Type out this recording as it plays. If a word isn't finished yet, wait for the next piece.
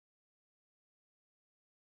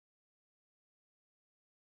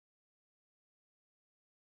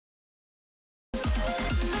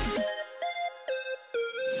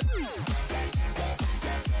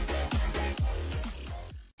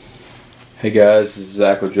Hey guys, this is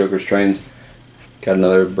Zach with Joker's Trains. Got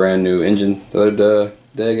another brand new engine the other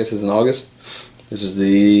day, I guess it's in August. This is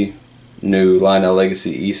the new Lionel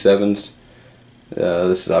Legacy E7s.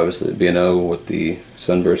 This is obviously the B&O with the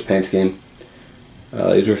Sunburst paint scheme.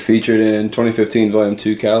 These were featured in 2015 Volume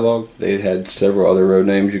 2 catalog. They had several other road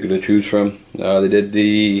names you could choose from. They did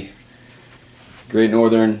the Great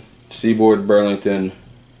Northern, Seaboard, Burlington,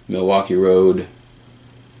 Milwaukee Road,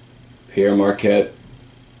 Pierre Marquette,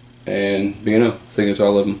 and B&O. I think it's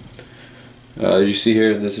all of them. As you see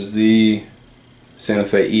here, this is the Santa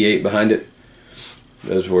Fe E8 behind it.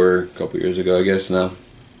 Those were a couple years ago, I guess now.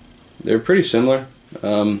 They're pretty similar.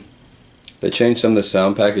 They changed some of the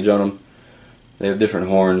sound package on them. They have different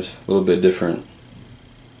horns, a little bit different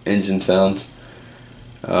engine sounds.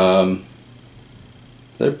 They're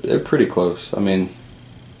pretty close. I mean,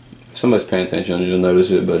 if somebody's paying attention, you'll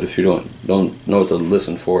notice it. But if you don't know what to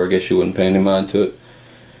listen for, I guess you wouldn't pay any mind to it.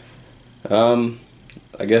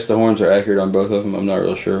 I guess the horns are accurate on both of them. I'm not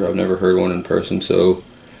real sure. I've never heard one in person, so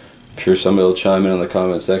I'm sure somebody will chime in the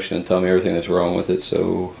comment section and tell me everything that's wrong with it.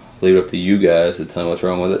 So leave it up to you guys to tell me what's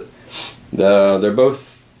wrong with it. They're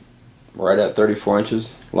both right at 34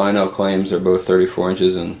 inches. Lionel claims they're both 34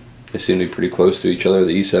 inches, and they seem to be pretty close to each other.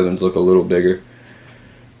 The E7s look a little bigger,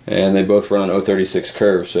 and they both run 036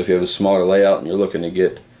 curves. So if you have a smaller layout and you're looking to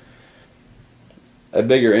get a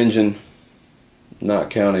bigger engine, not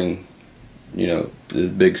counting, you know, the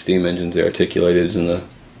big steam engines, the articulateds and the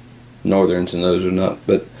Northerns, and those are not,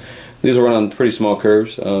 but these will run on pretty small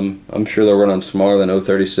curves. I'm sure they'll run on smaller than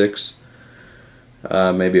 036,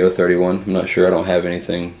 maybe 031. I'm not sure. I don't have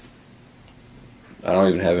anything. I don't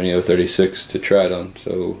even have any 036 to try it on,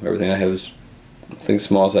 so everything I have is, I think the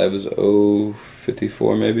smallest I have is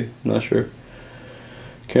 054 maybe. I'm not sure.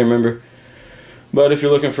 Can't remember. But if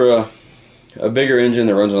you're looking for a bigger engine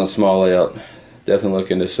that runs on a small layout, definitely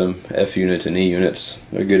look into some F units and E units.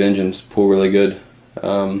 They're good engines, pull really good.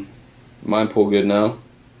 Mine pull good now.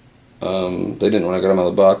 They didn't when I got them out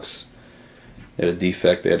of the box. They had a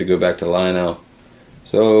defect, they had to go back to Lionel.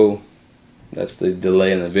 So that's the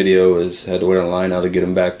delay in the video, is I had to wait on Lionel to get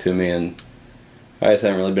them back to me, and I just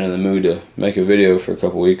haven't really been in the mood to make a video for a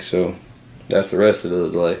couple weeks, so that's the rest of the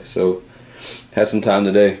delay. So had some time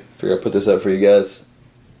today, figured I'd put this up for you guys.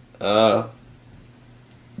 The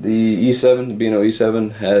E7, the B&O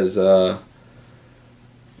E7 has a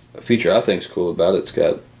feature I think is cool about it. It's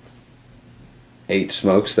got 8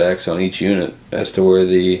 smokestacks on each unit, as to where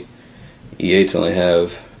the E8s only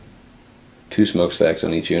have 2 smokestacks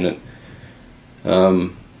on each unit. The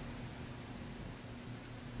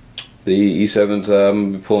E7s, I'm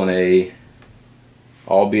going to be pulling a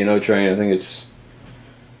all B&O train. I think it's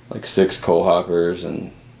like 6 coal hoppers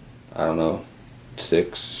and, I don't know,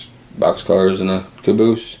 6 boxcars and a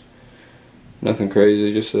caboose. Nothing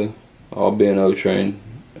crazy, just a all B&O train.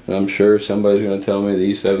 And I'm sure somebody's going to tell me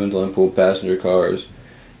the E7s only pull passenger cars,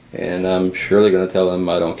 and I'm surely going to tell them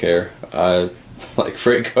I don't care. I like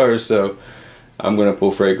freight cars, so I'm going to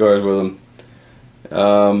pull freight cars with them.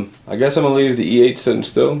 I guess I'm going to leave the E8 sitting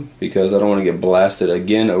still, because I don't want to get blasted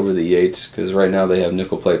again over the E8s, because right now they have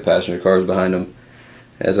nickel plate passenger cars behind them,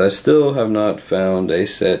 as I still have not found a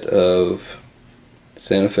set of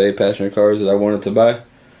Santa Fe passenger cars that I wanted to buy.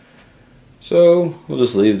 So we'll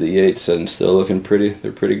just leave the E8 sitting still, looking pretty.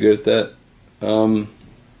 They're pretty good at that.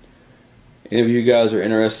 Any of you guys are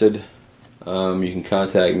interested, you can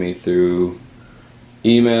contact me through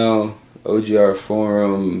email, OGR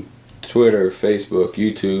forum, Twitter, Facebook,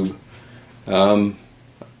 YouTube.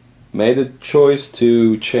 Made a choice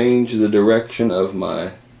to change the direction of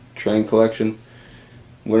my train collection.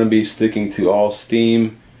 I'm going to be sticking to all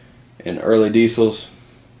steam and early diesels,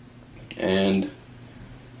 and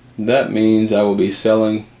that means I will be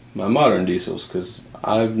selling my modern diesels, because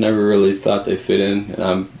I've never really thought they fit in.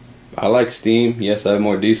 And I like steam. Yes, I have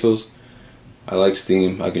more diesels. I like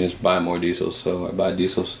steam. I can just buy more diesels, so I buy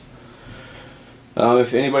diesels.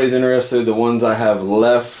 If anybody's interested, the ones I have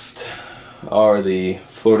left are the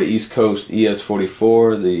Florida East Coast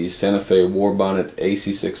ES44, the Santa Fe War Bonnet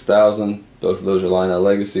AC6000. Both of those are Lionel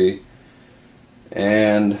Legacy.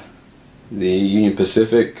 And the Union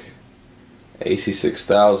Pacific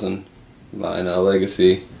AC6000, Lionel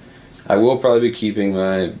Legacy. I will probably be keeping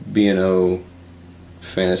my B&O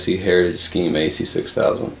Fantasy Heritage Scheme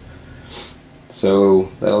AC6000.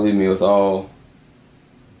 So that'll leave me with all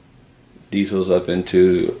diesels up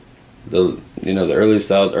into the, you know, the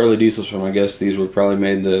early diesels from, I guess these were probably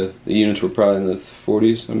made, the units were probably in the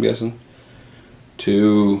 40s, I'm guessing,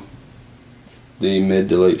 to the mid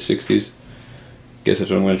to late 60s. guess that's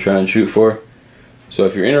what I'm going to try and shoot for. So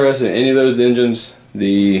if you're interested in any of those engines,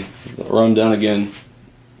 run down again: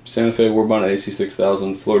 Santa Fe Warbonnet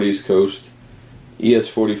AC6000, Florida East Coast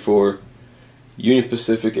ES44, Union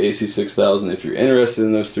Pacific AC6000. If you're interested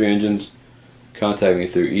in those 3 engines, contact me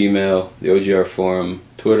through email, the OGR forum,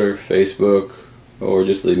 Twitter, Facebook, or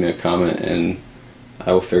just leave me a comment and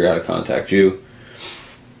I will figure out how to contact you.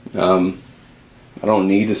 I don't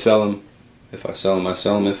need to sell them. If I sell them, I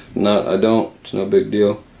sell them. If not, I don't. It's no big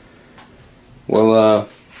deal. Well,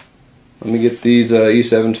 let me get these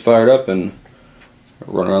E7s fired up and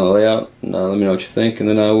run around the layout, and let me know what you think, and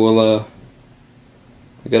then I will,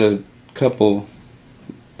 I got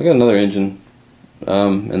another engine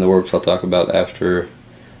in the works I'll talk about after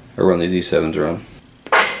I run these E7s around.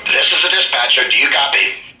 This is the dispatcher. Do you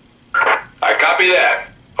copy? I copy that.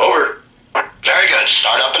 Over. Very good.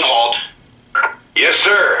 Start up and hold. Yes,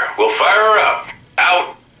 sir. We'll fire her up.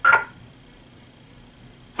 Out.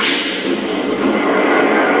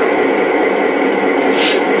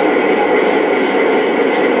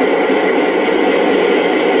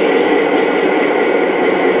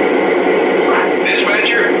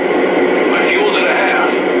 Dispatcher, my fuel's at a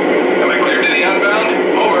half. Am I clear to the outbound?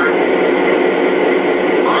 Over.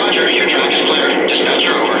 Roger. Your track is clear.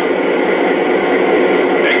 Dispatcher, over.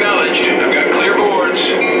 Acknowledged. I've got clear boards.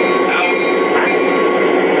 Out.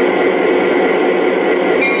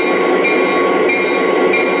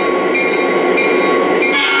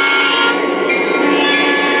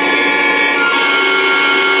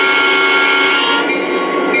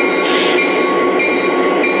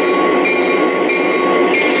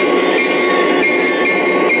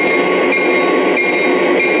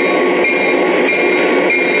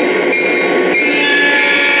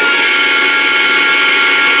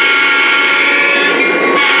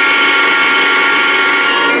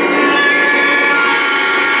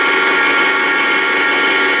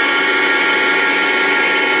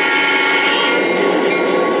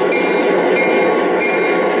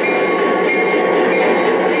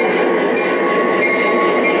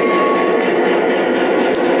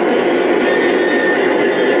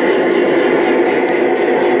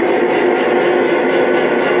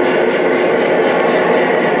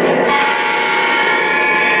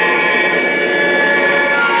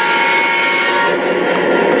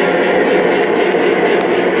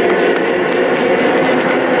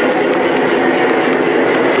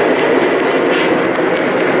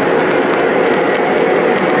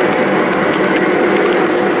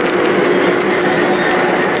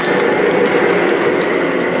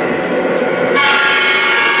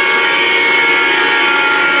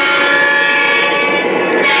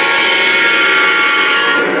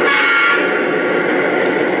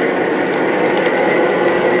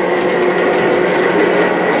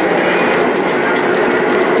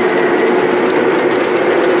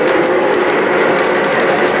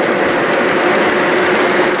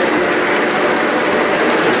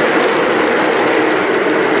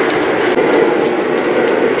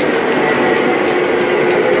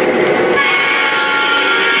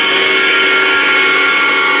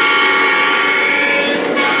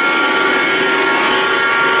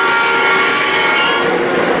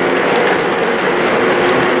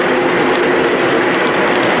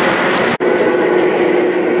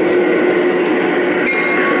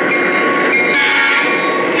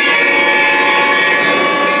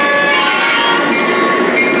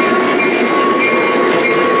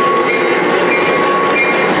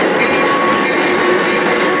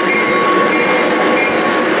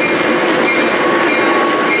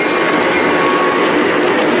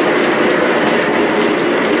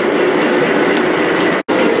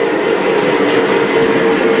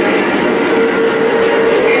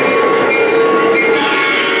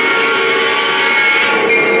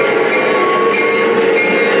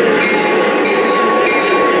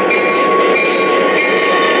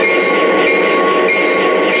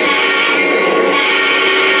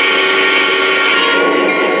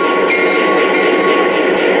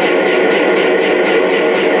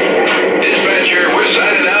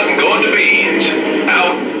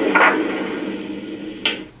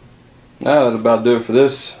 That'll about do it for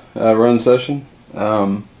this run session.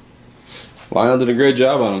 Lionel did a great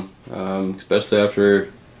job on them, especially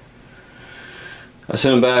after I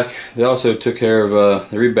sent them back. They also took care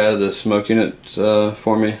of, they rebatted the smoke units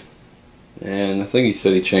for me, and I think he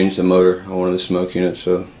said he changed the motor on one of the smoke units,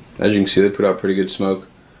 so as you can see they put out pretty good smoke.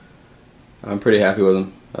 I'm pretty happy with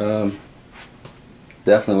them.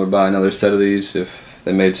 Definitely would buy another set of these if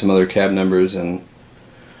they made some other cab numbers and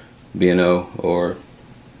B&O, or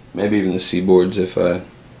maybe even the C-boards if I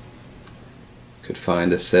could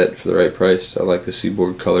find a set for the right price. I like the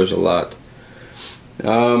C-board colors a lot.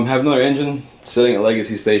 Have another engine sitting at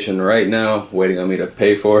Legacy Station right now, waiting on me to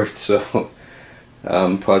pay for it. So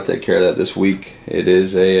probably take care of that this week. It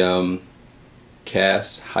is a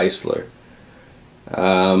Cass Heisler.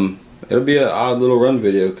 It'll be an odd little run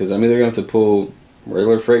video because I'm either going to have to pull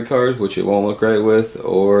regular freight cars, which it won't look right with,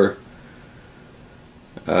 or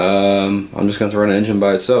I'm just going to run an engine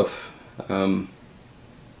by itself. I'm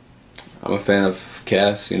a fan of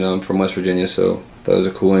Cass. You know, I'm from West Virginia, so that was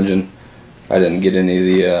a cool engine. I didn't get any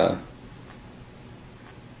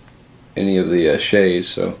of the shays,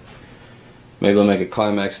 so maybe I'll make a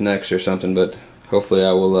climax next or something. But hopefully,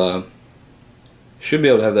 I will should be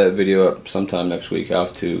able to have that video up sometime next week. I'll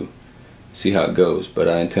have to see how it goes, but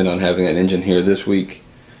I intend on having that engine here this week,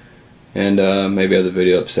 and maybe have the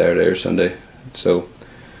video up Saturday or Sunday. So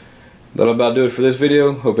that'll about do it for this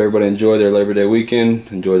video. Hope everybody enjoyed their Labor Day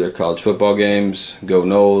weekend, enjoyed their college football games. Go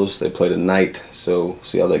Noles! They play tonight, so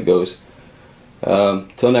see how that goes.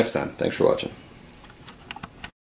 Till next time, thanks for watching.